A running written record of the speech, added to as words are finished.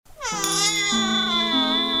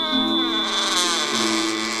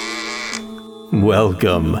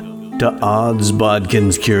Welcome to Odds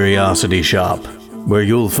Bodkin's Curiosity Shop, where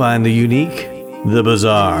you'll find the unique, the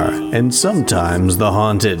bizarre, and sometimes the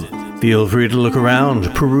haunted. Feel free to look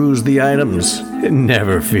around, peruse the items, and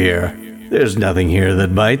never fear, there's nothing here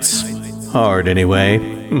that bites. Hard anyway.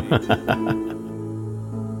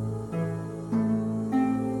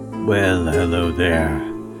 Well, hello there.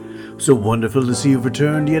 So wonderful to see you've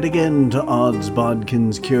returned yet again to Odds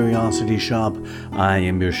Bodkin's Curiosity Shop. I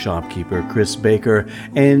am your shopkeeper, Chris Baker,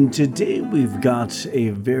 and today we've got a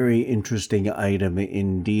very interesting item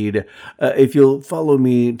indeed. If you'll follow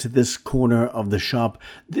me to this corner of the shop,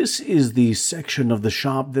 this is the section of the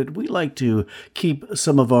shop that we like to keep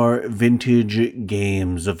some of our vintage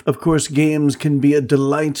games. Of course, games can be a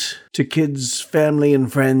delight to kids, family,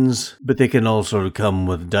 and friends, but they can also come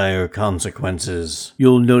with dire consequences.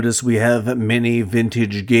 You'll notice we have many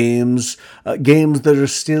vintage games, games that are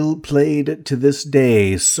still played to this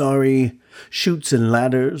day. Sorry, Chutes and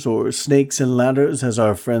Ladders, or Snakes and Ladders, as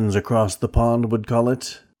our friends across the pond would call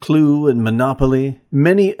it. Clue and Monopoly.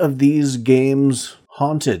 Many of these games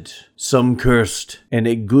haunted, some cursed, and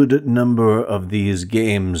a good number of these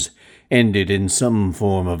games ended in some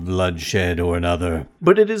form of bloodshed or another.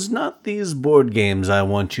 But it is not these board games I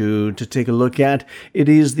want you to take a look at. It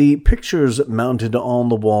is the pictures mounted on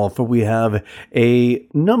the wall, for we have a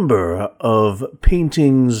number of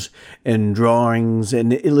paintings and drawings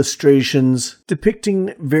and illustrations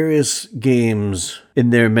depicting various games in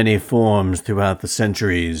their many forms throughout the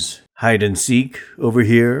centuries. Hide and seek over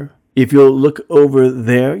here. If you'll look over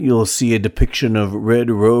there, you'll see a depiction of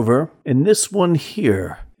Red Rover. And this one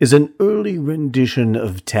here is an early rendition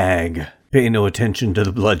of tag. Pay no attention to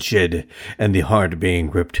the bloodshed and the heart being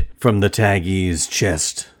ripped from the taggee's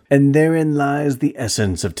chest. And therein lies the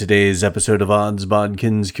essence of today's episode of Odds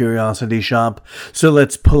Bodkin's Curiosity Shop. So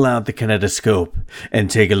let's pull out the kinetoscope and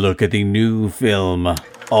take a look at the new film,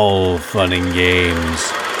 All Fun and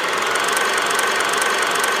Games.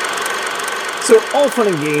 So, All Fun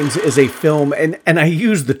and Games is a film, and I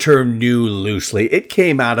use the term new loosely. It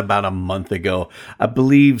came out about a month ago, I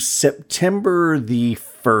believe September the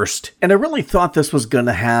 1st. And I really thought this was going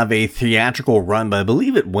to have a theatrical run, but I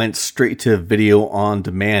believe it went straight to video on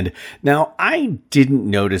demand. Now, I didn't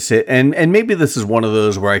notice it, and maybe this is one of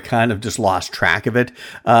those where I kind of just lost track of it.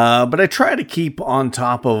 But I try to keep on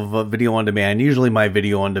top of video on demand. Usually my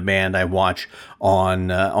video on demand I watch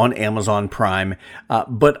on Amazon Prime,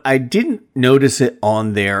 but I didn't notice it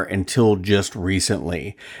on there until just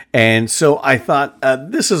recently. And so I thought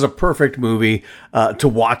this is a perfect movie to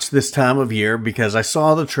watch this time of year, because I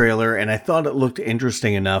saw the trailer and I thought it looked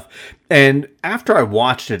interesting enough. And after I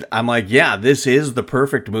watched it, I'm like, yeah, this is the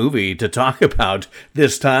perfect movie to talk about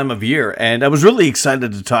this time of year. And I was really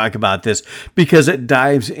excited to talk about this because it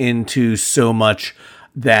dives into so much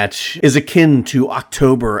that is akin to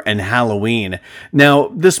October and Halloween. Now,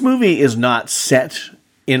 this movie is not set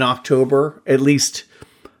in October, at least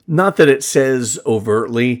not that it says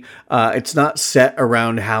overtly. It's not set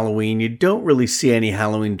around Halloween. You don't really see any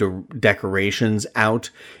Halloween decorations out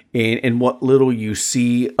in what little you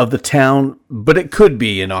see of the town, but it could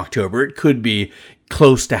be in October. It could be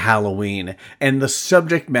close to Halloween. And the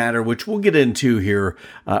subject matter, which we'll get into here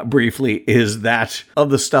briefly, is that of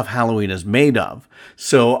the stuff Halloween is made of.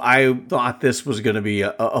 So I thought this was going to be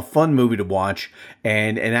a fun movie to watch.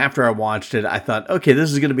 And after I watched it, I thought, okay,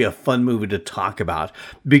 this is going to be a fun movie to talk about.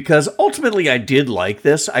 Because ultimately, I did like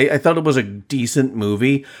this. I thought it was a decent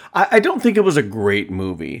movie. I don't think it was a great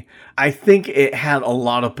movie. I think it had a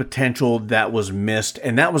lot of potential that was missed.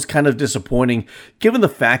 And that was kind of disappointing, given the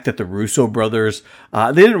fact that the Russo brothers,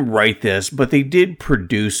 they didn't write this, but they did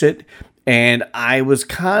produce it. And I was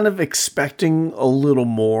kind of expecting a little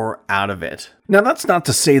more out of it. Now, that's not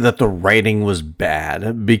to say that the writing was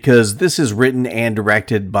bad, because this is written and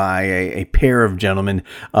directed by a pair of gentlemen,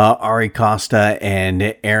 Ari Costa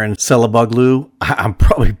and Aaron Celeboglu. I'm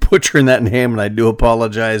probably butchering that name, and I do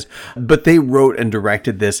apologize. But they wrote and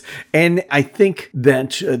directed this, and I think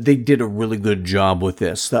that they did a really good job with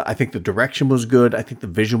this. I think the direction was good. I think the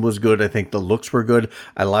vision was good. I think the looks were good.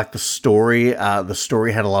 I liked the story. The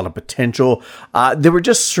story had a lot of potential. There were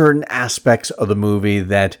just certain aspects of the movie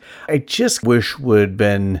that I just wish would have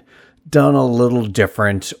been done a little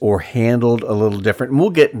different or handled a little different. And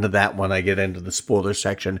we'll get into that when I get into the spoiler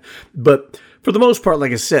section. But for the most part,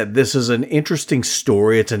 like I said, this is an interesting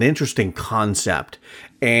story. It's an interesting concept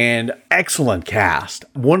and excellent cast.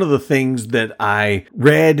 One of the things that I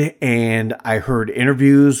read and I heard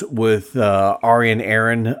interviews with Ari and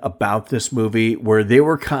Aaron about this movie, where they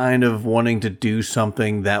were kind of wanting to do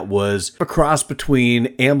something that was a cross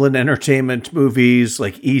between Amblin Entertainment movies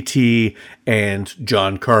like E.T. and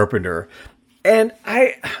John Carpenter. And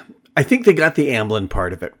I think they got the Amblin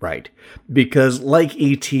part of it right, because like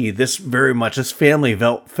E.T., this family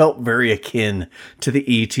felt very akin to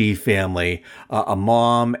the E.T. family. A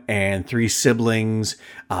mom and 3 siblings.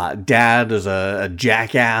 Dad is a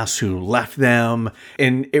jackass who left them,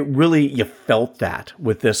 and you felt that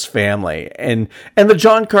with this family. And the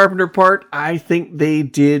John Carpenter part, I think they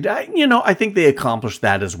did. I think they accomplished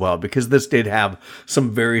that as well, because this did have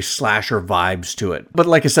some very slasher vibes to it. But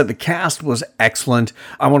like I said, the cast was excellent.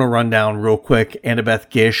 I want to run down real quick. Annabeth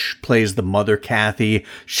Gish plays the mother, Kathy.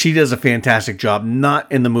 She does a fantastic job. Not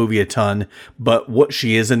in the movie a ton, but what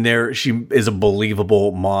she is in there, she is a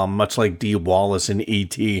believable mom, much like Dee Wallace in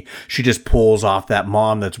E.T. She just pulls off that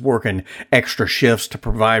mom that's working extra shifts to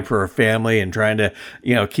provide for her family and trying to,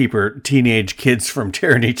 keep her teenage kids from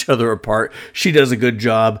tearing each other apart. She does a good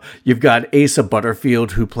job. You've got Asa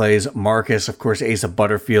Butterfield, who plays Marcus. Of course, Asa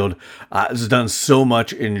Butterfield has done so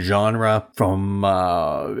much in genre, from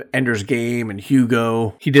Ender's Game and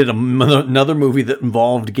Hugo. He did another movie that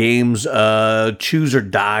involved games, Choose or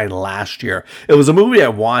Die, last year. It was a movie I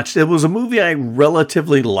watched. It was a movie I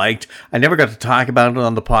relatively liked. I never got to talk about it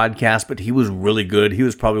on the podcast, but he was really good. He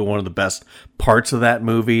was probably one of the best parts of that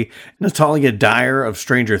movie. Natalia Dyer of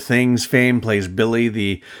Stranger Things fame plays Billy,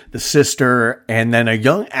 the sister, and then a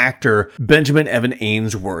young actor, Benjamin Evan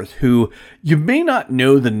Ainsworth, who you may not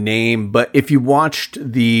know the name, but if you watched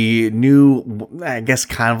the new, I guess,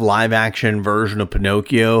 kind of live action version of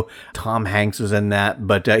Pinocchio, Tom Hanks was in that,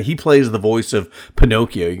 but he plays the voice of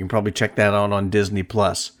Pinocchio. You can probably check that out on Disney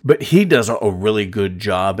Plus. But he does a really good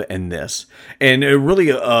job in this, and really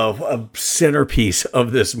a centerpiece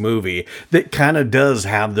of this movie that kind of does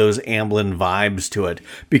have those Amblin vibes to it,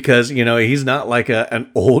 because he's not like an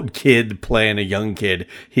old kid playing a young kid.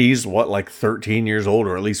 He's like 13 years old,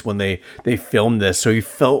 or at least when they filmed this, so he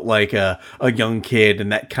felt like a young kid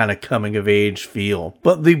and that kind of coming of age feel.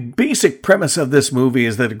 But the basic premise of this movie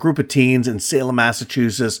is that a group of teens in Salem,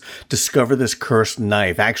 Massachusetts discover this cursed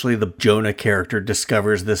knife. Actually, the Jonah character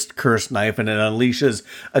discovers this cursed knife, and it unleashes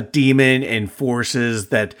a demon and forces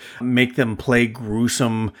that make them play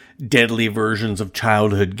gruesome, deadly versions of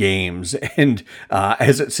childhood games. And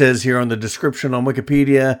as it says here on the description on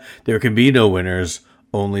Wikipedia, there can be no winners,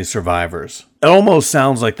 only survivors. It almost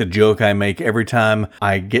sounds like the joke I make every time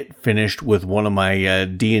I get finished with one of my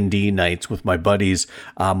D&D nights with my buddies.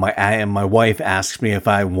 My wife asks me if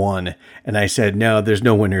I won, and I said, no, there's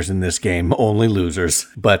no winners in this game, only losers.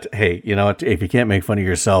 But hey, if you can't make fun of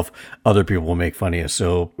yourself, other people will make fun of you.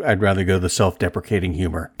 So I'd rather go the self-deprecating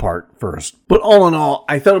humor part first. But all in all,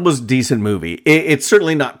 I thought it was a decent movie. It's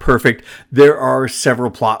certainly not perfect. There are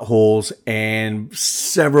several plot holes and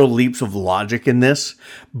several leaps of logic in this,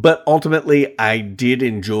 but ultimately, I did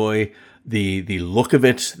enjoy the look of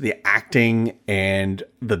it, the acting, and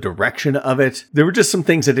the direction of it. There were just some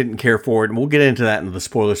things I didn't care for, and we'll get into that in the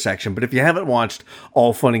spoiler section. But if you haven't watched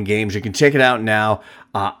All Fun and Games, you can check it out now.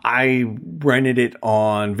 I rented it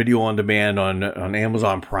on video on demand on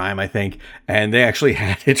Amazon Prime, I think, and they actually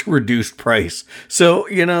had it reduced price. So,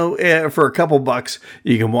 for a couple bucks,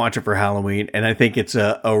 you can watch it for Halloween, and I think it's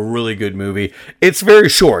a really good movie. It's very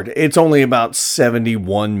short. It's only about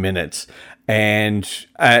 71 minutes. And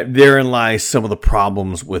therein lies some of the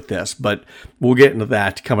problems with this. But we'll get into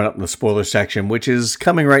that coming up in the spoiler section, which is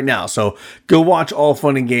coming right now. So go watch All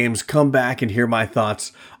Fun and Games, come back and hear my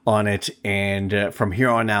thoughts on it. And from here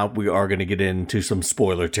on out, we are going to get into some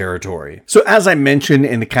spoiler territory. So as I mentioned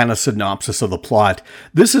in the kind of synopsis of the plot,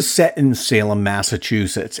 this is set in Salem,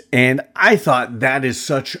 Massachusetts. And I thought that is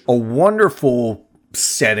such a wonderful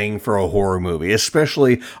setting for a horror movie,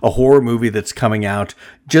 especially a horror movie that's coming out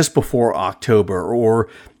just before October, or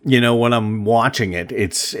when I'm watching it,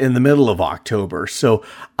 it's in the middle of October. So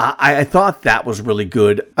I thought that was really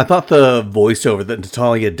good. I thought the voiceover that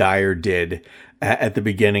Natalia Dyer did at the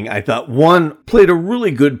beginning, I thought, one, played a really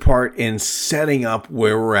good part in setting up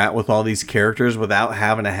where we're at with all these characters without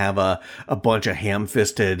having to have a bunch of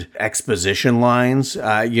ham-fisted exposition lines.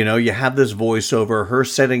 You have this voiceover, her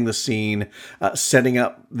setting the scene, setting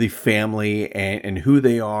up the family and who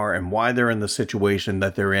they are and why they're in the situation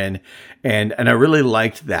that they're in. And I really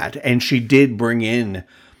liked that. And she did bring in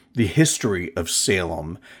the history of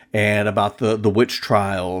Salem and about the witch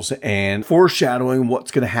trials and foreshadowing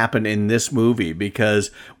what's going to happen in this movie,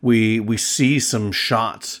 because we see some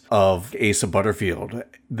shots of Asa Butterfield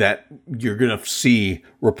that you're going to see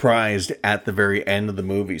reprised at the very end of the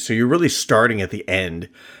movie. So you're really starting at the end,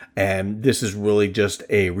 and this is really just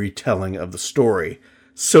a retelling of the story,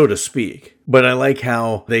 so to speak. But I like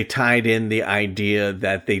how they tied in the idea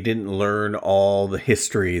that they didn't learn all the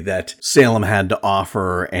history that Salem had to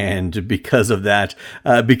offer. And because of that,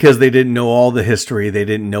 because they didn't know all the history, they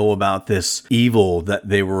didn't know about this evil that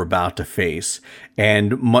they were about to face.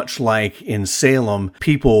 And much like in Salem,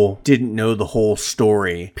 people didn't know the whole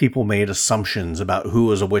story. People made assumptions about who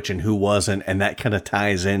was a witch and who wasn't. And that kind of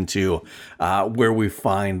ties into where we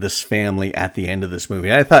find this family at the end of this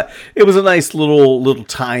movie. I thought it was a nice little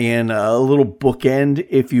tie-in, a little bookend,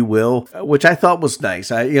 if you will, which I thought was nice.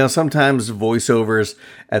 Sometimes voiceovers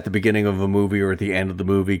at the beginning of a movie or at the end of the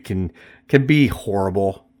movie can be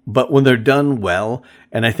horrible. But when they're done well,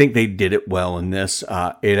 and I think they did it well in this,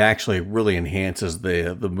 it actually really enhances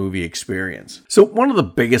the movie experience. So one of the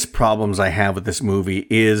biggest problems I have with this movie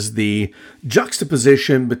is the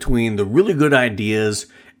juxtaposition between the really good ideas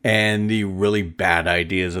and the really bad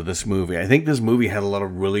ideas of this movie. I think this movie had a lot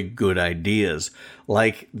of really good ideas,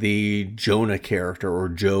 like the Jonah character, or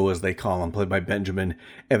Joe as they call him, played by Benjamin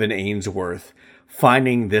Evan Ainsworth,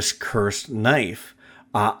 finding this cursed knife.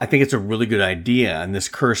 I think it's a really good idea. And this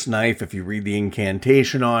cursed knife, if you read the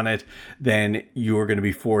incantation on it, then you're going to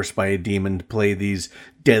be forced by a demon to play these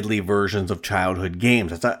deadly versions of childhood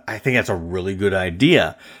games. I think that's a really good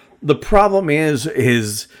idea. The problem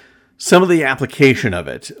is some of the application of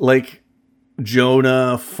it, like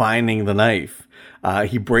Jonah finding the knife.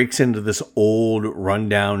 He breaks into this old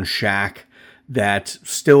rundown shack that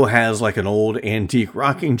still has like an old antique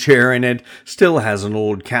rocking chair in it, still has an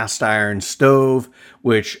old cast iron stove,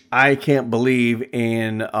 which I can't believe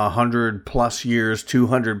in 100 plus years,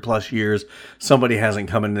 200 plus years, somebody hasn't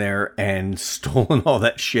come in there and stolen all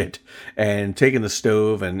that shit and taken the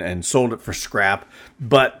stove and sold it for scrap.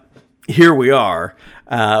 But here we are.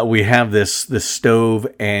 We have this stove,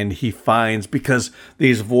 and he finds, because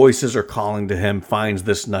these voices are calling to him, finds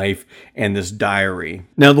this knife and this diary.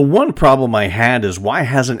 Now, the one problem I had is, why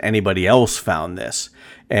hasn't anybody else found this?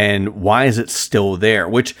 And why is it still there?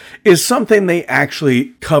 Which is something they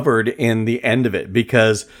actually covered in the end of it,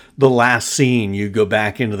 because the last scene, you go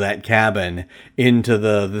back into that cabin, into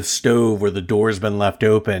the stove where the door's been left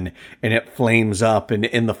open, and it flames up, and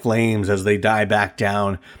in the flames, as they die back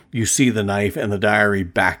down, you see the knife and the diary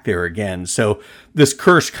back there again. So this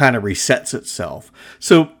curse kind of resets itself.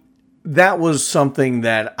 So that was something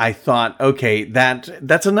that I thought, okay,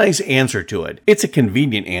 that's a nice answer to it. It's a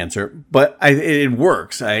convenient answer, but it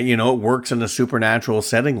works. It works in a supernatural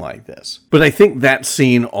setting like this. But I think that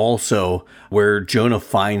scene also, where Jonah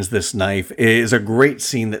finds this knife, is a great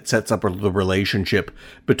scene that sets up the relationship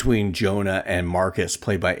between Jonah and Marcus,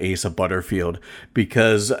 played by Asa Butterfield,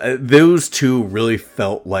 because those two really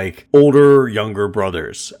felt like older, younger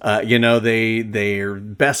brothers. They're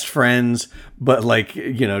best friends, but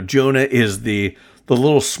Jonah is the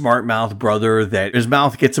little smart mouth brother that his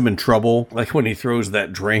mouth gets him in trouble, like when he throws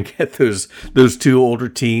that drink at those two older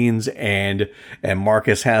teens, and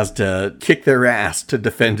Marcus has to kick their ass to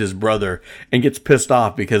defend his brother and gets pissed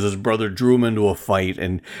off because his brother drew him into a fight,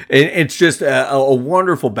 and it's just a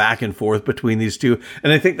wonderful back and forth between these two.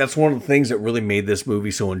 And I think that's one of the things that really made this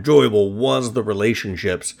movie so enjoyable, was the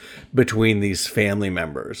relationships between these family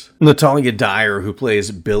members. Natalia Dyer, who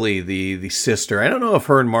plays Billy, the sister, I don't know if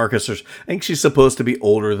her and Marcus I think she's supposed to be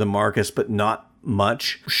older than Marcus, but not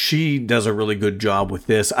much. She does a really good job with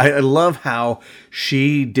this. I love how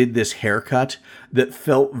she did this haircut that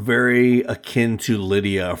felt very akin to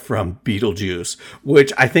Lydia from Beetlejuice,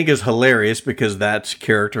 which I think is hilarious because that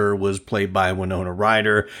character was played by Winona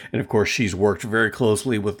Ryder. And of course, she's worked very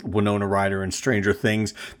closely with Winona Ryder in Stranger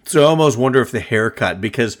Things. So I almost wonder if the haircut,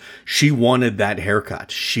 because she wanted that haircut.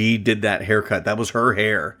 She did that haircut. That was her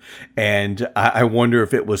hair. And I wonder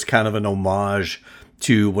if it was kind of an homage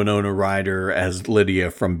to Winona Ryder as Lydia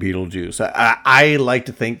from Beetlejuice. I like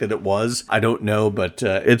to think that it was. I don't know, but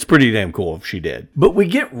it's pretty damn cool if she did. But we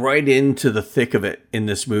get right into the thick of it in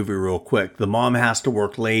this movie real quick. The mom has to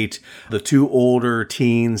work late. The two older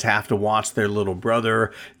teens have to watch their little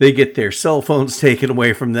brother. They get their cell phones taken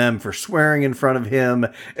away from them for swearing in front of him,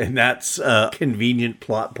 and that's a convenient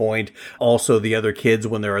plot point. Also, the other kids,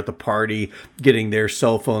 when they're at the party, getting their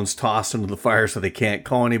cell phones tossed into the fire so they can't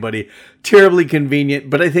call anybody. Terribly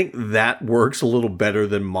convenient, but I think that works a little better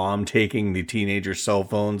than mom taking the teenager cell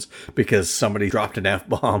phones because somebody dropped an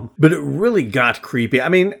F-bomb. But it really got creepy. I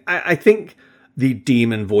mean, I think the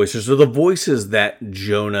demon voices, or the voices that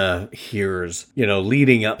Jonah hears,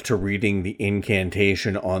 leading up to reading the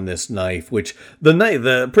incantation on this knife, which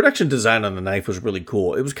the production design on the knife was really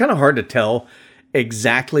cool. It was kind of hard to tell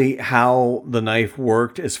exactly how the knife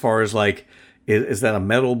worked, as far as is that a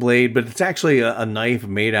metal blade? But it's actually a knife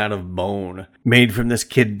made out of bone, made from this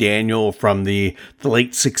kid Daniel from the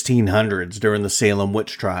late 1600s during the Salem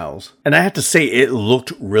witch trials. And I have to say, it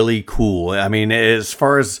looked really cool. I mean, as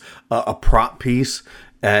far as a prop piece,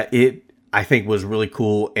 it I think was really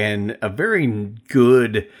cool and a very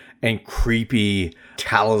good and creepy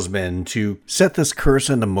talisman to set this curse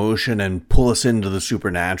into motion and pull us into the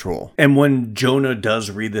supernatural. And when Jonah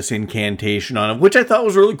does read this incantation on it, which I thought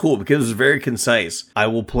was really cool because it was very concise. I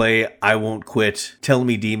will play, I won't quit, tell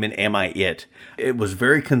me demon, am I it? It was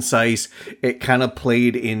very concise. It kind of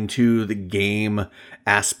played into the game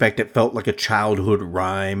aspect. It felt like a childhood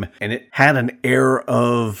rhyme, and it had an air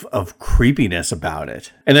of creepiness about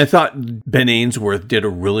it. And I thought Ben Ainsworth did a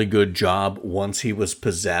really good job once he was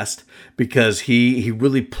possessed, because he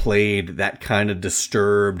really played that kind of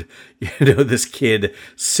disturbed, this kid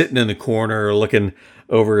sitting in the corner looking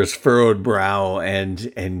over his furrowed brow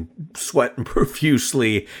and sweating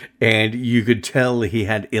profusely, and you could tell he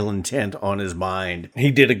had ill intent on his mind.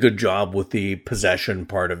 He did a good job with the possession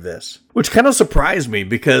part of this, which kind of surprised me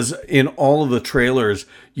because in all of the trailers,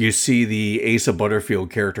 you see the Asa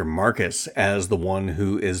Butterfield character Marcus as the one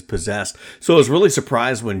who is possessed. So I was really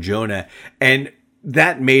surprised when Jonah, and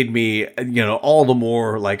that made me, all the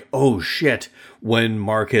more like, oh shit, when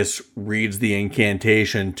Marcus reads the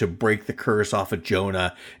incantation to break the curse off of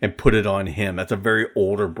Jonah and put it on him. That's a very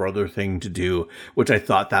older brother thing to do, which I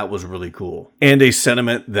thought that was really cool. And a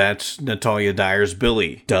sentiment that Natalia Dyer's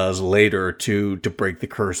Billy does later to break the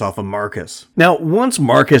curse off of Marcus. Now, once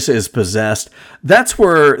Marcus is possessed, that's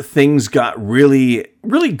where things got really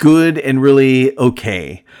good and really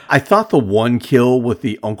okay. I thought the one kill with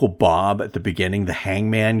the Uncle Bob at the beginning, the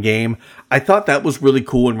Hangman game, I thought that was really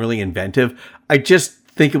cool and really inventive. I just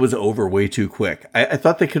think it was over way too quick. I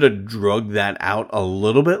thought they could have drugged that out a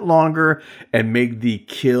little bit longer and made the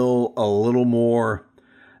kill a little more,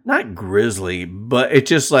 not grisly, but it's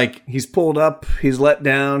just like he's pulled up, he's let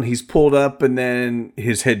down, he's pulled up, and then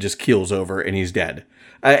his head just keels over and he's dead.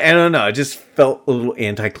 I don't know. It just felt a little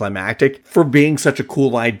anticlimactic for being such a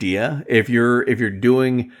cool idea. If you're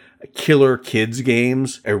doing killer kids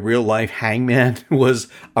games, a real life Hangman was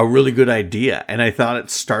a really good idea. And I thought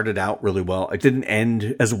it started out really well. It didn't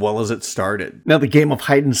end as well as it started. Now, the game of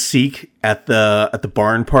hide and seek at the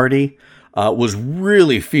barn party was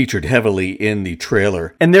really featured heavily in the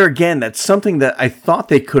trailer. And there again, that's something that I thought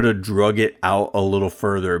they could have drug it out a little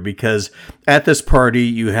further, because at this party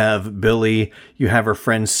you have Billy, you have her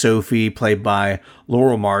friend Sophie, played by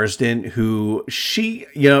Laurel Marsden, who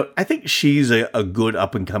I think she's a good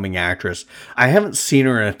up and coming actress. I haven't seen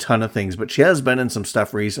her in a ton of things, but she has been in some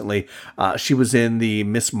stuff recently. She was in the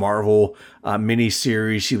Miss Marvel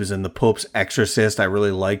miniseries. She was in The Pope's Exorcist. I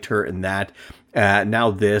really liked her in that. Now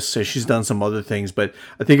this, so she's done some other things, but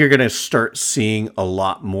I think you're going to start seeing a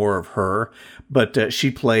lot more of her. But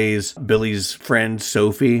she plays Billy's friend,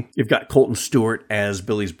 Sophie. You've got Colton Stewart as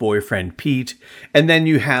Billy's boyfriend, Pete. And then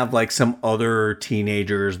you have like some other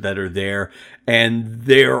teenagers that are there, and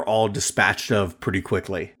they're all dispatched of pretty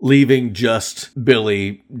quickly, leaving just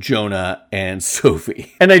Billy, Jonah, and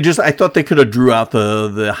Sophie. And I thought they could have drew out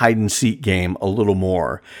the hide and seek game a little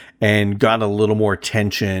more and got a little more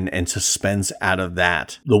tension and suspense out of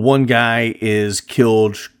that. The one guy is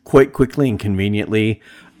killed quite quickly and conveniently.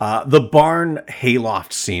 The barn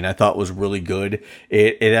hayloft scene I thought was really good.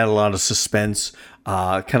 It had a lot of suspense.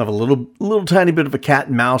 Kind of a little tiny bit of a cat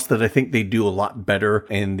and mouse that I think they do a lot better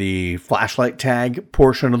in the flashlight tag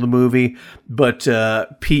portion of the movie. But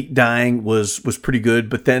Pete dying was pretty good.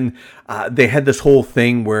 But then they had this whole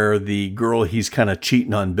thing where the girl he's kind of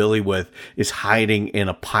cheating on Billy with is hiding in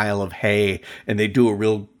a pile of hay, and they do a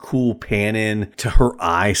real cool pan in to her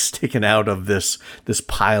eye sticking out of this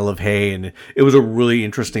pile of hay, and it was a really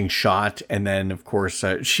interesting shot. And then of course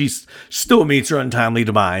she still meets her untimely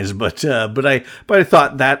demise, but I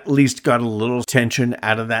thought that at least got a little tension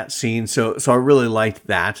out of that scene, so I really liked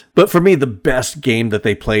that. But for me, the best game that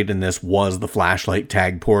they played in this was the flashlight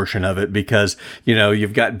tag portion of it, because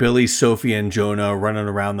you've got Billy, Sophie, and Jonah running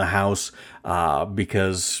around the house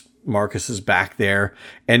because Marcus is back there,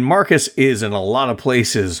 and Marcus is in a lot of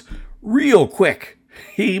places real quick.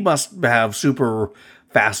 He must have super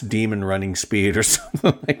fast demon running speed or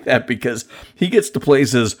something like that, because he gets to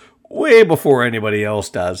places way before anybody else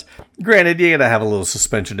does. Granted, you gotta have a little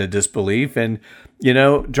suspension of disbelief, and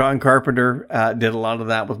John Carpenter did a lot of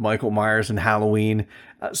that with Michael Myers and Halloween.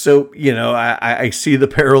 So I see the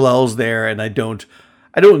parallels there, and I don't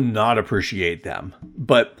not appreciate them.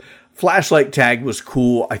 But flashlight tag was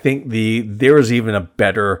cool. I think there was even a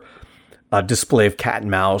better display of cat and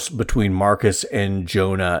mouse between Marcus and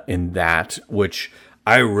Jonah in that, which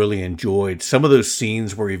I really enjoyed. Some of those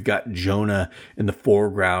scenes where you've got Jonah in the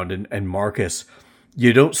foreground and Marcus,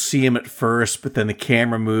 you don't see him at first, but then the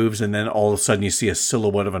camera moves and then all of a sudden you see a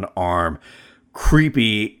silhouette of an arm.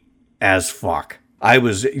 Creepy as fuck. I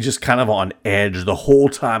was just kind of on edge the whole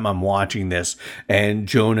time I'm watching this. And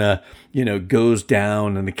Jonah, goes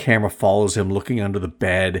down and the camera follows him looking under the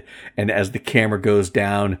bed. And as the camera goes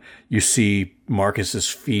down, you see Marcus's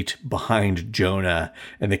feet behind Jonah.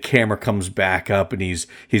 And the camera comes back up and he's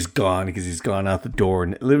gone because he's gone out the door.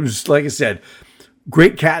 And it was, like I said,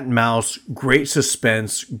 great cat and mouse, great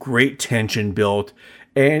suspense, great tension built.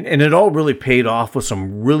 And it all really paid off with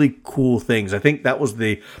some really cool things. I think that was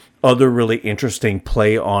the other really interesting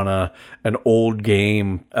play on an old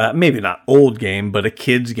game, maybe not old game, but a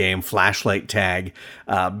kid's game, Flashlight Tag,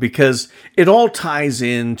 because it all ties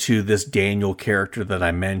into this Daniel character that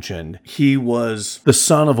I mentioned. He was the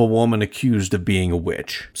son of a woman accused of being a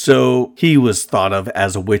witch. So he was thought of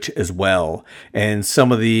as a witch as well. And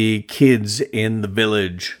some of the kids in the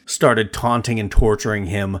village started taunting and torturing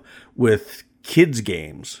him with kids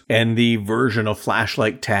games, and the version of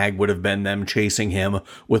Flashlight Tag would have been them chasing him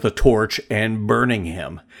with a torch and burning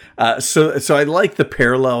him. So I like the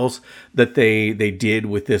parallels that they did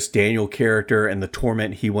with this Daniel character and the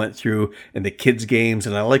torment he went through in the kids games,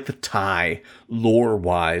 and I like the tie lore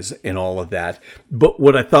wise in all of that. But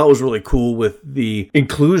what I thought was really cool with the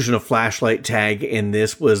inclusion of Flashlight Tag in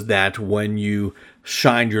this was that when you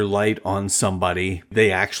shined your light on somebody,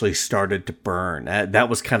 they actually started to burn. That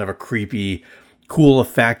was kind of a creepy, cool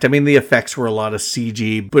effect. I mean, the effects were a lot of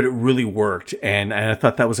CG, but it really worked. And I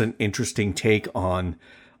thought that was an interesting take on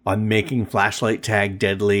making Flashlight Tag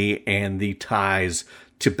deadly and the ties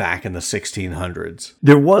to back in the 1600s.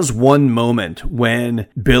 There was one moment when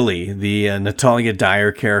Billy, the Natalia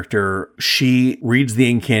Dyer character, she reads the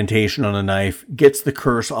incantation on a knife, gets the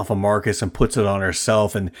curse off of Marcus and puts it on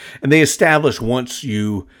herself. And they establish once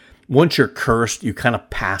you're cursed, you kind of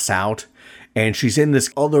pass out. And she's in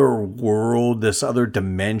this other world, this other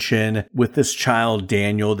dimension with this child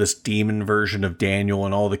Daniel, this demon version of Daniel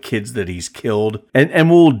and all the kids that he's killed.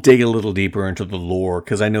 And we'll dig a little deeper into the lore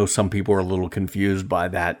because I know some people are a little confused by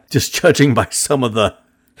that, just judging by some of the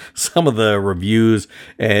reviews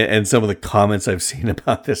and some of the comments I've seen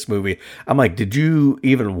about this movie. I'm like, did you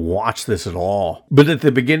even watch this at all? But at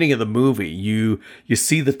the beginning of the movie, you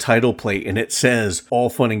see the title plate and it says all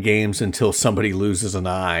fun and games until somebody loses an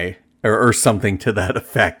eye. Or something to that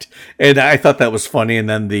effect. And I thought that was funny. And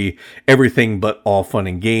then the everything but all fun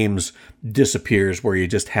and games disappears where you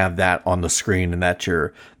just have that on the screen and that's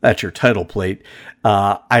your title plate.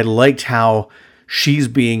 I liked how she's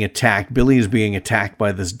being attacked. Billy is being attacked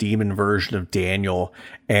by this demon version of Daniel.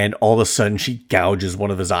 And all of a sudden she gouges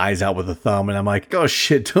one of his eyes out with a thumb. And I'm like, oh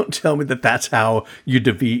shit, don't tell me that that's how you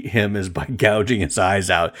defeat him is by gouging his eyes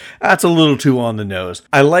out. That's a little too on the nose.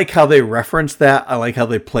 I like how they referenced that. I like how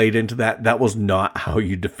they played into that. That was not how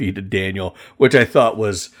you defeated Daniel, which I thought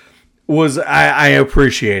was I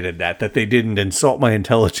appreciated that they didn't insult my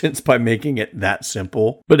intelligence by making it that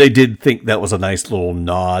simple. But I did think that was a nice little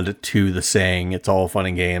nod to the saying, it's all fun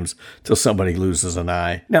and games till somebody loses an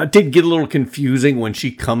eye. Now, it did get a little confusing when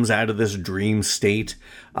she comes out of this dream state,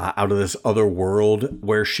 out of this other world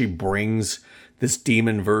where she brings this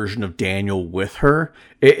demon version of Daniel with her.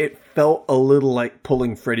 It felt a little like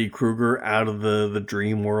pulling Freddy Krueger out of the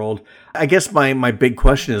dream world. I guess my big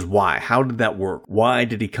question is why? How did that work? Why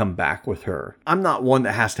did he come back with her? I'm not one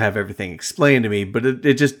that has to have everything explained to me, but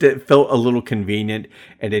it felt a little convenient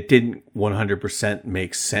and it didn't 100%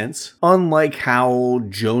 make sense. Unlike how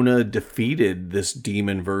Jonah defeated this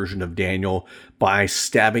demon version of Daniel by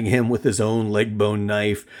stabbing him with his own leg bone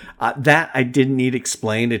knife, that I didn't need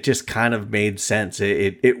explained. It just kind of made sense.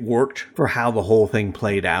 It worked for how the whole thing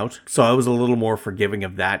played out. So I was a little more forgiving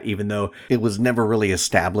of that, even though it was never really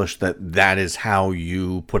established that is how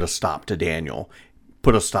you put a stop to Daniel,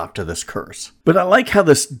 put a stop to this curse. But I like how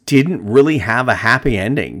this didn't really have a happy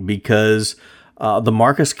ending because the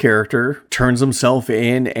Marcus character turns himself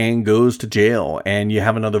in and goes to jail. And you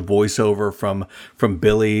have another voiceover from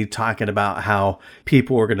Billy talking about how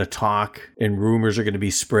people are going to talk and rumors are going to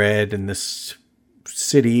be spread. And this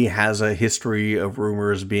city has a history of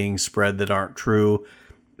rumors being spread that aren't true.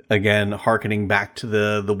 Again, hearkening back to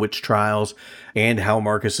the witch trials and how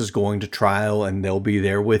Marcus is going to trial and they'll be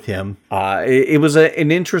there with him. It was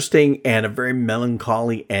an interesting and a very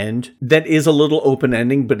melancholy end that is a little open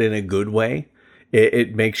ending, but in a good way.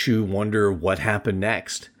 It makes you wonder what happened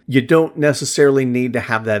next. You don't necessarily need to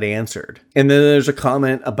have that answered. And then there's a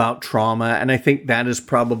comment about trauma. And I think that is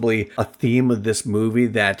probably a theme of this movie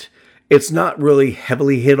that It's not really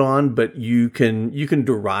heavily hit on, but you can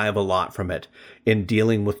derive a lot from it in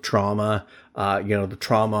dealing with trauma. The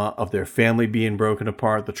trauma of their family being broken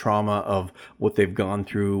apart, the trauma of what they've gone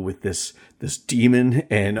through with this demon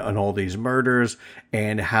and all these murders,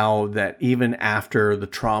 and how that even after the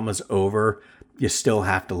trauma's over, you still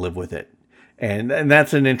have to live with it. And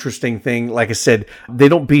that's an interesting thing. Like I said, they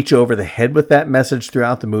don't beat you over the head with that message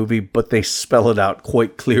throughout the movie, but they spell it out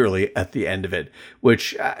quite clearly at the end of it,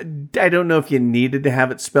 which I don't know if you needed to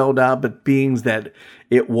have it spelled out, but being that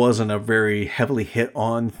it wasn't a very heavily hit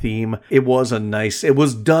on theme, it was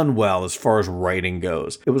done well as far as writing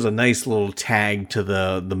goes. It was a nice little tag to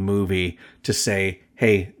the movie to say,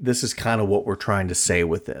 hey, this is kind of what we're trying to say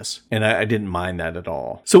with this. And I didn't mind that at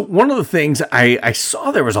all. So one of the things I saw,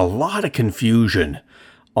 there was a lot of confusion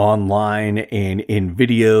online and in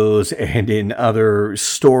videos and in other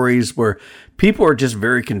stories where people are just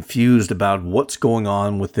very confused about what's going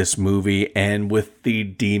on with this movie and with the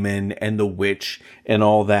demon and the witch and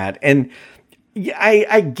all that. And yeah,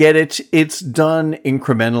 I get it. It's done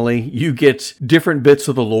incrementally. You get different bits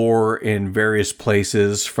of the lore in various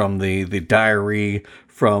places, from the diary,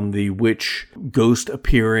 from the witch ghost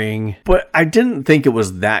appearing. But I didn't think it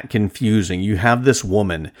was that confusing. You have this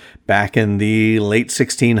woman back in the late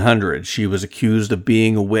 1600s. She was accused of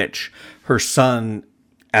being a witch. Her son,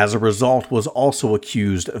 as a result, was also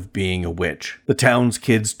accused of being a witch. The town's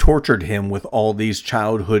kids tortured him with all these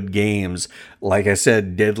childhood games. Like I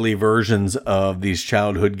said, deadly versions of these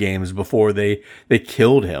childhood games before they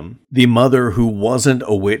killed him. The mother, who wasn't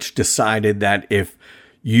a witch, decided that if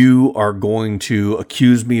you are going to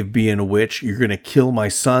accuse me of being a witch, you're going to kill my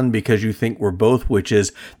son because you think we're both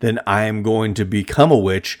witches, then I am going to become a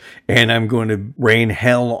witch and I'm going to rain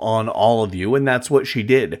hell on all of you. And that's what she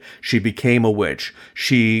did. She became a witch.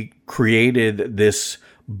 She created this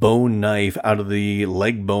bone knife out of the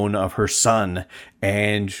leg bone of her son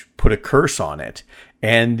and put a curse on it.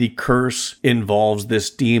 And the curse involves this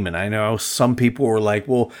demon. I know some people were like,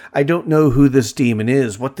 well, I don't know who this demon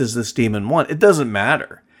is. What does this demon want? It doesn't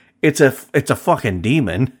matter. It's a fucking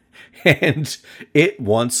demon, and it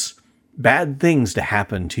wants bad things to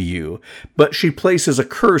happen to you. But she places a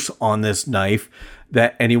curse on this knife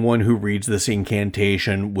that anyone who reads this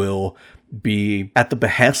incantation will be at the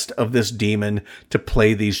behest of this demon to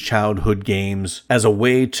play these childhood games as a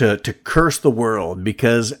way to curse the world.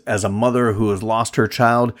 Because as a mother who has lost her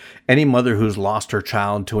child, any mother who's lost her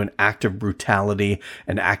child to an act of brutality,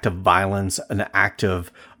 an act of violence, an act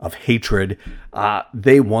of hatred,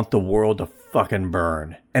 they want the world to fucking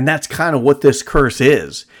burn. And that's kind of what this curse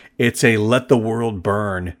is. It's a let the world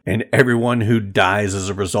burn, and everyone who dies as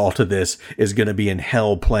a result of this is going to be in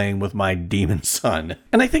hell playing with my demon son.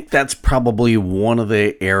 And I think that's probably one of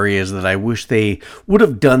the areas that I wish they would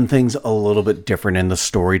have done things a little bit different in the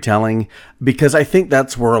storytelling, because I think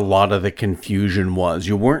that's where a lot of the confusion was.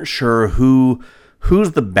 You weren't sure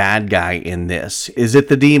who's the bad guy in this? Is it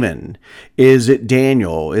the demon? Is it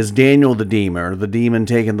Daniel? Is Daniel the demon, or the demon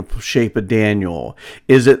taking the shape of Daniel?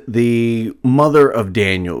 Is it the mother of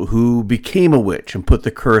Daniel who became a witch and put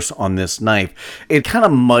the curse on this knife? It kind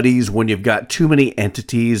of muddies when you've got too many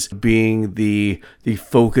entities being the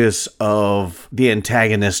focus of the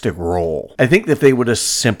antagonistic role. I think that if they would have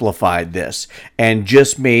simplified this and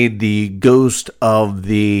just made the ghost of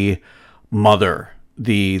the mother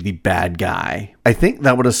the bad guy, I think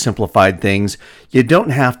that would have simplified things. You don't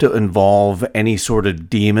have to involve any sort of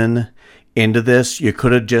demon into this. You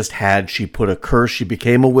could have just had, she put a curse, she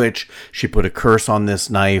became a witch, she put a curse on this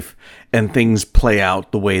knife, and things play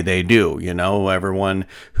out the way they do. You know, everyone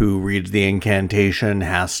who reads the incantation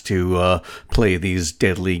has to play these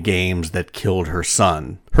deadly games that killed her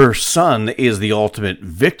son. Her son is the ultimate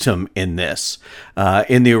victim in this,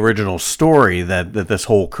 in the original story that this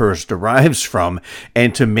whole curse derives from,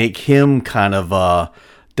 and to make him kind of a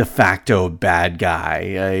de facto bad guy,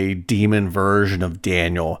 a demon version of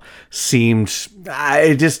Daniel,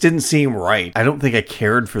 it just didn't seem right. I don't think I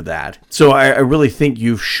cared for that. So I really think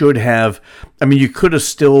you should have, you could have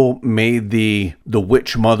still made the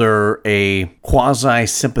witch mother a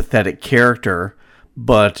quasi-sympathetic character,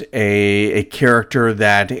 but a character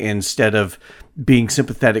that, instead of being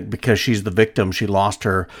sympathetic because she's the victim, she lost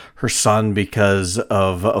her son because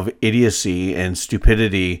of idiocy and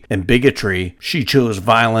stupidity and bigotry, she chose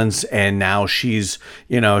violence, and now she's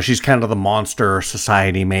kind of the monster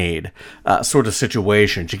society made sort of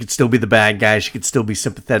situation. She could still be the bad guy, she could still be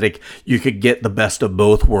sympathetic. You could get the best of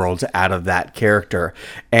both worlds out of that character.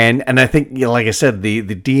 And I think, like I said, the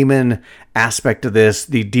demon aspect of this,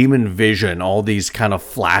 the demon vision, all these kind of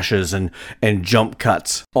flashes and jump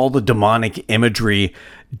cuts, all the demonic imagery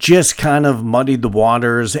just kind of muddied the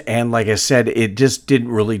waters. And like I said, it just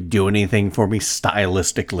didn't really do anything for me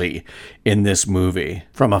stylistically in this movie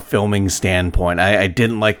from a filming standpoint. I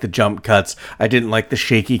didn't like the jump cuts. I didn't like the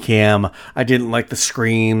shaky cam. I didn't like the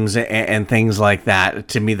screams and things like that.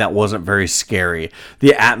 To me, that wasn't very scary.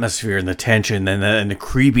 The atmosphere and the tension and the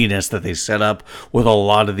creepiness that they set up with a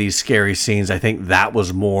lot of these scary scenes, I think that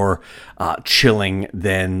was more chilling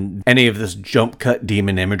than any of this jump cut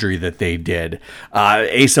demon imagery that they did.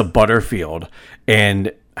 Asa Butterfield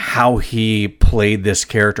and how he played this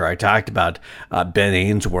character. I talked about Ben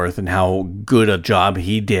Ainsworth and how good a job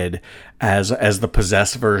he did as the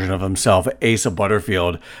possessed version of himself. Asa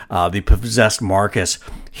Butterfield, the possessed Marcus,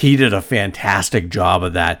 he did a fantastic job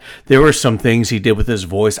of that. There were some things he did with his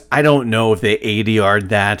voice. I don't know if they ADR'd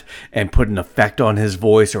that and put an effect on his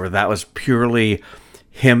voice, or that was purely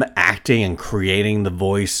him acting and creating the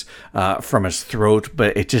voice from his throat,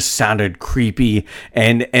 but it just sounded creepy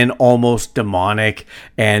and almost demonic.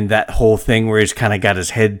 And that whole thing where he's kind of got his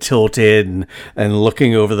head tilted and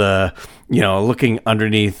looking over looking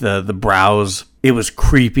underneath the brows. It was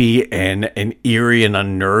creepy and eerie and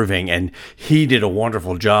unnerving, and he did a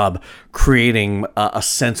wonderful job creating a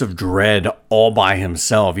sense of dread all by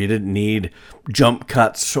himself. You didn't need jump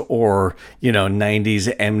cuts or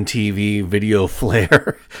 90s MTV video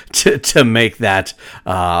flair to make that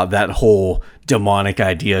whole demonic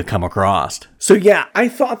idea come across. So yeah, I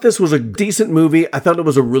thought this was a decent movie. I thought it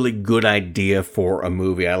was a really good idea for a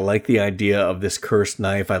movie. I like the idea of this cursed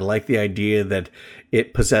knife. I like the idea that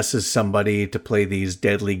it possesses somebody to play these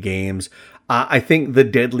deadly games. I think the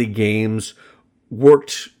deadly games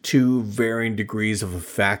worked to varying degrees of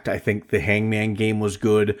effect. I think the hangman game was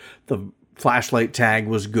good. The flashlight tag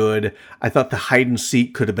was good. I thought the hide and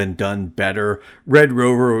seek could have been done better. Red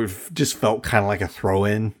Rover just felt kind of like a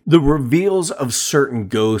throw-in. The reveals of certain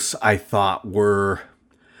ghosts I thought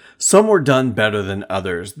some were done better than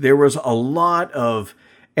others. There was a lot of,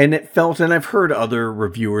 and it felt, and I've heard other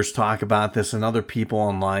reviewers talk about this and other people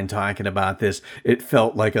online talking about this, it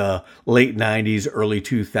felt like a late 90s, early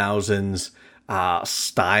 2000s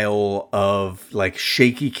style of like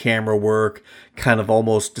shaky camera work, kind of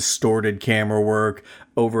almost distorted camera work,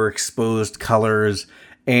 overexposed colors,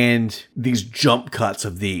 and these jump cuts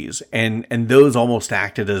of these. And those almost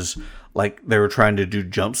acted as like they were trying to do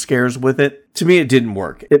jump scares with it. To me, it didn't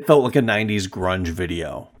work. It felt like a 90s grunge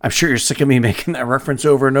video. I'm sure you're sick of me making that reference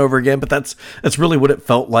over and over again, but that's really what it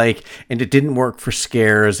felt like. And it didn't work for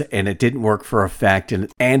scares, and it didn't work for effect,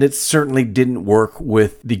 and it certainly didn't work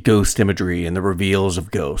with the ghost imagery and the reveals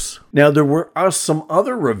of ghosts. Now, there were some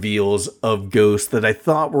other reveals of ghosts that I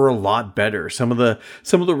thought were a lot better. Some of the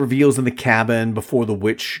reveals in the cabin before the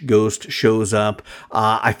witch ghost shows up.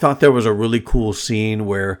 I thought there was a really cool scene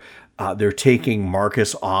where they're taking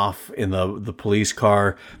Marcus off in the police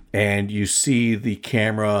car, and you see the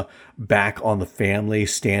camera back on the family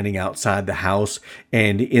standing outside the house,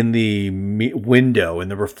 and in the window, in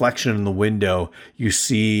the reflection in the window, you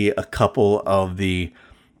see a couple of the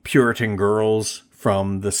Puritan girls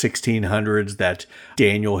from the 1600s that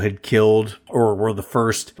Daniel had killed, or were the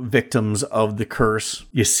first victims of the curse.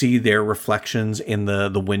 You see their reflections in the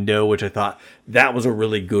window, which I thought that was a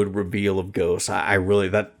really good reveal of ghosts.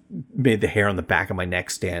 That made the hair on the back of my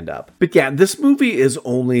neck stand up. But yeah, this movie is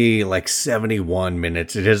only like 71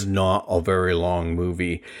 minutes. It is not a very long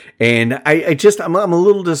movie. And I'm a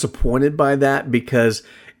little disappointed by that, because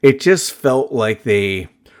it just felt like they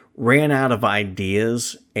ran out of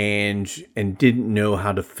ideas and didn't know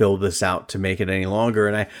how to fill this out to make it any longer.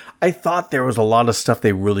 And I thought there was a lot of stuff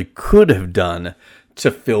they really could have done to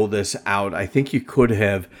fill this out. I think you could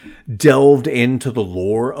have delved into the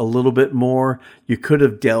lore a little bit more. You could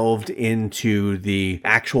have delved into the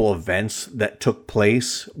actual events that took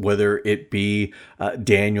place, whether it be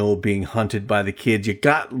Daniel being hunted by the kids. You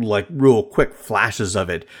got like real quick flashes of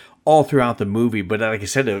it all throughout the movie, but like I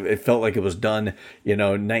said, it felt like it was done,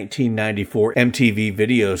 1994 MTV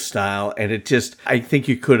video style, and I think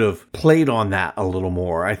you could have played on that a little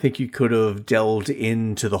more. I think you could have delved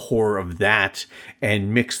into the horror of that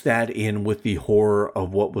and mixed that in with the horror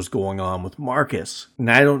of what was going on with Marcus.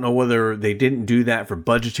 And I don't know whether they didn't do that for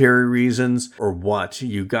budgetary reasons or what.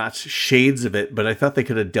 You got shades of it, but I thought they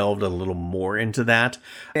could have delved a little more into that.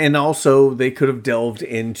 And also, they could have delved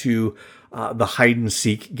into the hide and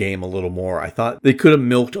seek game a little more. I thought they could have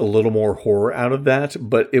milked a little more horror out of that,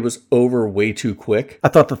 but it was over way too quick. I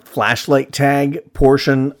thought the flashlight tag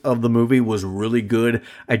portion of the movie was really good.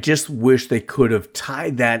 I just wish they could have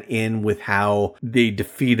tied that in with how they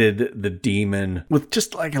defeated the demon with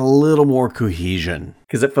just like a little more cohesion.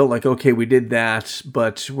 Because it felt like, okay, we did that,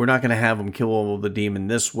 but we're not going to have him kill the demon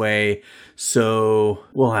this way. So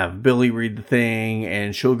we'll have Billy read the thing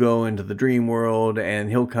and she'll go into the dream world and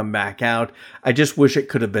he'll come back out. I just wish it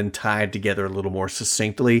could have been tied together a little more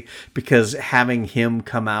succinctly, because having him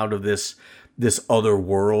come out of this other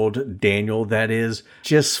world, Daniel that is,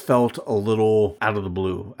 just felt a little out of the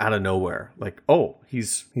blue, out of nowhere. Like, oh,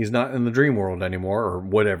 he's not in the dream world anymore, or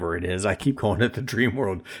whatever it is. I keep calling it the dream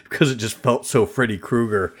world because it just felt so Freddy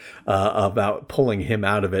Krueger about pulling him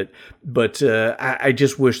out of it. But I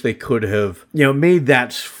just wish they could have, made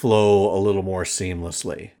that flow a little more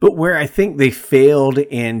seamlessly. But where I think they failed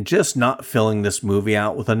in just not filling this movie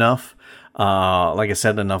out with enough, like I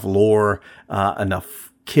said, enough lore, enough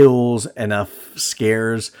kills, enough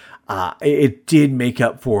scares, it did make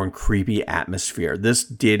up for in creepy atmosphere. This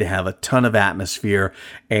did have a ton of atmosphere,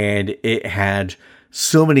 and it had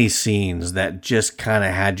so many scenes that just kind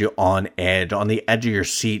of had you on the edge of your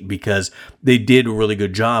seat, because they did a really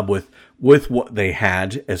good job with what they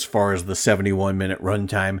had as far as the 71-minute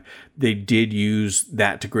runtime. They did use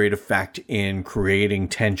that to great effect in creating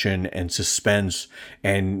tension and suspense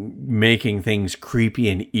and making things creepy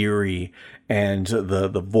and eerie. And the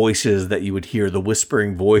voices that you would hear, the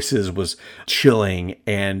whispering voices, was chilling.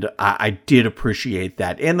 And I did appreciate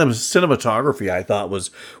that. And the cinematography, I thought,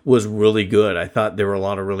 was really good. I thought there were a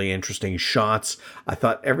lot of really interesting shots. I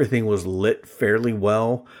thought everything was lit fairly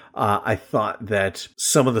well. I thought that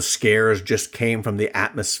some of the scares just came from the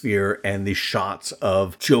atmosphere and the shots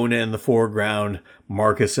of Jonah in the foreground,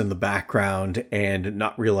 Marcus in the background, and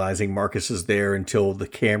not realizing Marcus is there until the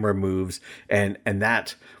camera moves. And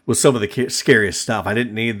that was some of the scariest stuff. I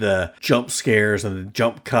didn't need the jump scares and the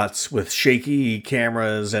jump cuts with shaky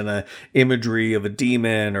cameras and a imagery of a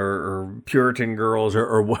demon or Puritan girls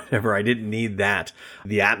or whatever. I didn't need that.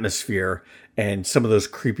 The atmosphere and some of those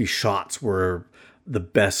creepy shots were the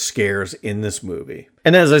best scares in this movie.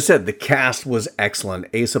 And as I said, the cast was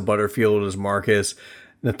excellent. Asa Butterfield as Marcus,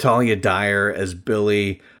 Natalia Dyer as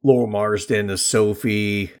Billy, Laurel Marsden as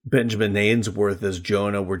Sophie, Benjamin Ainsworth as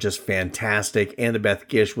Jonah were just fantastic. Annabeth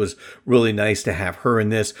Gish was really nice to have her in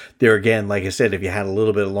this. There again, like I said, if you had a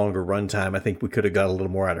little bit longer runtime, I think we could have got a little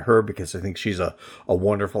more out of her, because I think she's a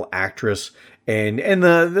wonderful actress. And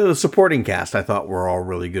the supporting cast, I thought, were all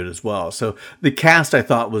really good as well. So the cast, I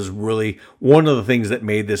thought, was really one of the things that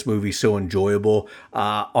made this movie so enjoyable,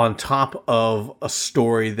 on top of a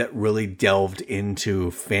story that really delved into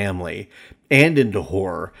family and into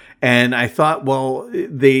horror. And I thought, well,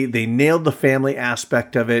 they nailed the family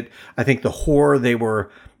aspect of it. I think the horror, they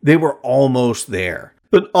were almost there.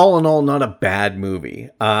 But all in all, not a bad movie.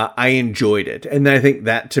 I enjoyed it. And I think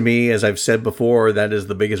that, to me, as I've said before, that is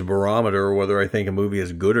the biggest barometer, whether I think a movie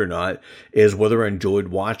is good or not, is whether I enjoyed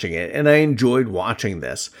watching it. And I enjoyed watching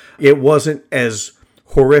this. It wasn't as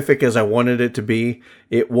horrific as I wanted it to be.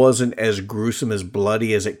 It wasn't as gruesome, as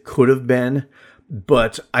bloody as it could have been.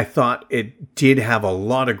 But I thought it did have a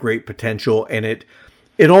lot of great potential, and it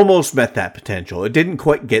almost met that potential. It didn't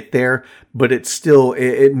quite get there, but it still,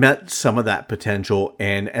 it met some of that potential,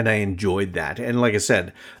 and I enjoyed that. And like I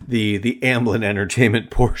said, the Amblin Entertainment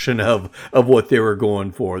portion of what they were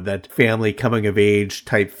going for, that family coming of age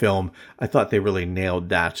type film, I thought they really nailed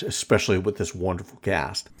that, especially with this wonderful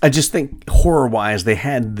cast. I just think horror-wise, they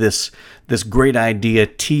had this great idea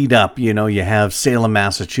teed up. You have Salem,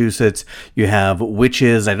 Massachusetts, you have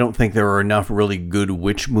witches. I don't think there are enough really good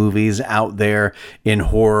witch movies out there in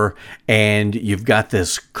horror, and you've got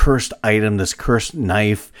this cursed item, this cursed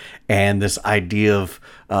knife, and this idea of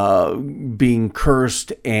being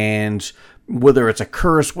cursed, and whether it's a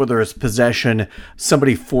curse, whether it's possession,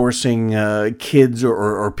 somebody forcing kids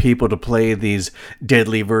or people to play these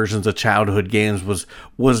deadly versions of childhood games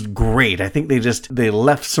was great. I think they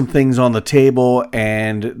left some things on the table,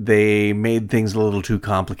 and they made things a little too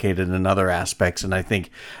complicated in other aspects. And I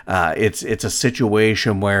think it's a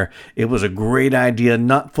situation where it was a great idea,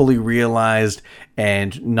 not fully realized,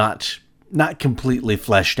 and not completely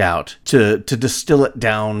fleshed out, to distill it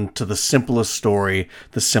down to the simplest story,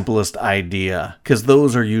 the simplest idea, because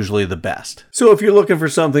those are usually the best. So if you're looking for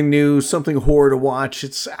something new, something horror to watch,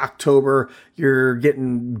 it's October, you're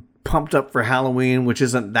getting pumped up for Halloween, which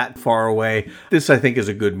isn't that far away, this I think is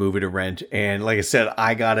a good movie to rent. And like I said,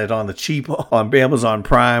 I got it on the cheap on Amazon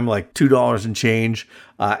Prime, like $2 and change.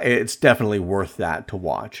 it's definitely worth that to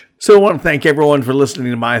watch. So I want to thank everyone for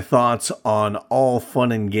listening to my thoughts on All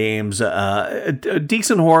Fun and Games, a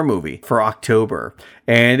decent horror movie for October.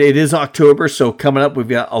 And it is October, so coming up, we've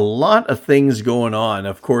got a lot of things going on.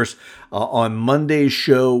 Of course, on Monday's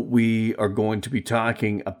show, we are going to be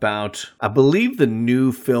talking about, I believe, the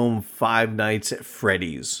new film Five Nights at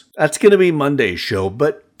Freddy's. That's going to be Monday's show,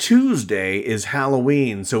 but Tuesday is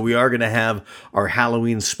Halloween, so we are going to have our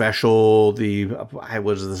Halloween special, the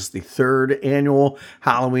third annual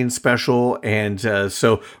Halloween special, and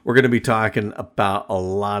so we're going to be talking about a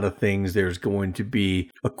lot of things. There's going to be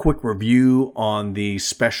a quick review on the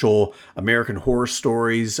special American Horror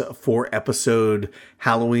Stories 4-episode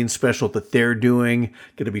Halloween special that they're doing.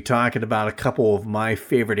 Going to be talking about a couple of my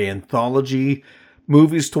favorite anthology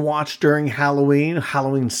movies to watch during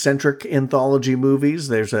Halloween-centric anthology movies.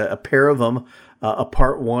 There's a pair of them, a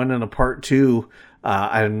part 1 and a part 2.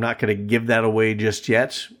 I'm not going to give that away just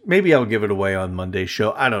yet. Maybe I'll give it away on Monday's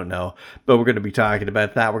show. I don't know. But we're going to be talking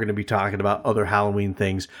about that. We're going to be talking about other Halloween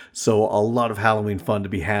things. So a lot of Halloween fun to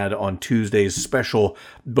be had on Tuesday's special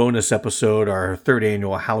bonus episode, our third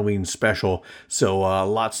annual Halloween special. So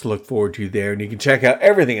lots to look forward to there. And you can check out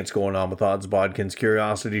everything that's going on with Odds Bodkins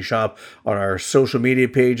Curiosity Shop on our social media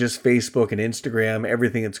pages, Facebook and Instagram,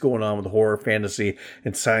 everything that's going on with horror, fantasy,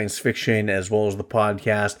 and science fiction, as well as the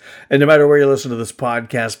podcast. And no matter where you listen to this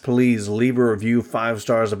podcast, please leave a review. 5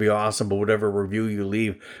 stars would be awesome, but whatever review you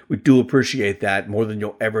leave, we do appreciate that more than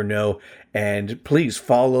you'll ever know. And please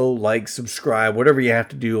follow, like, subscribe, whatever you have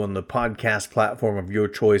to do on the podcast platform of your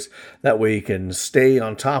choice. That way you can stay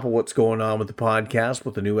on top of what's going on with the podcast,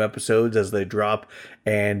 with the new episodes as they drop.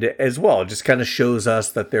 And as well, it just kind of shows us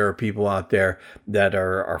that there are people out there that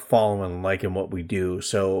are following and liking what we do.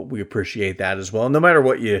 So we appreciate that as well. No matter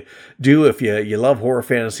what you do, if you love horror,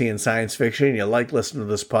 fantasy, and science fiction, and you like listening to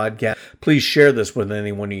this podcast, please share this with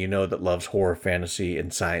anyone you know that loves horror, fantasy,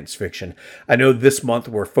 and science fiction. I know this month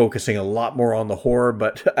we're focusing a lot more on the horror,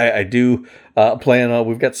 but I do plan on,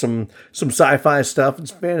 we've got some sci-fi stuff and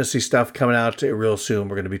some fantasy stuff coming out real soon.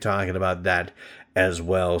 We're going to be talking about that as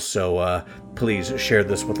well. So please share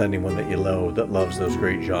this with anyone that you know that loves those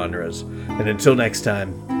great genres. And until next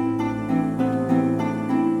time.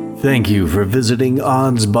 Thank you for visiting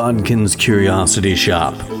Odds Bodkins Curiosity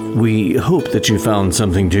Shop. We hope that you found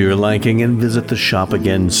something to your liking and visit the shop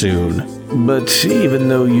again soon. But even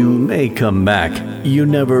though you may come back, you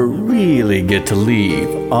never really get to leave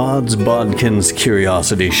Odds Bodkins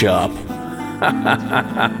Curiosity Shop.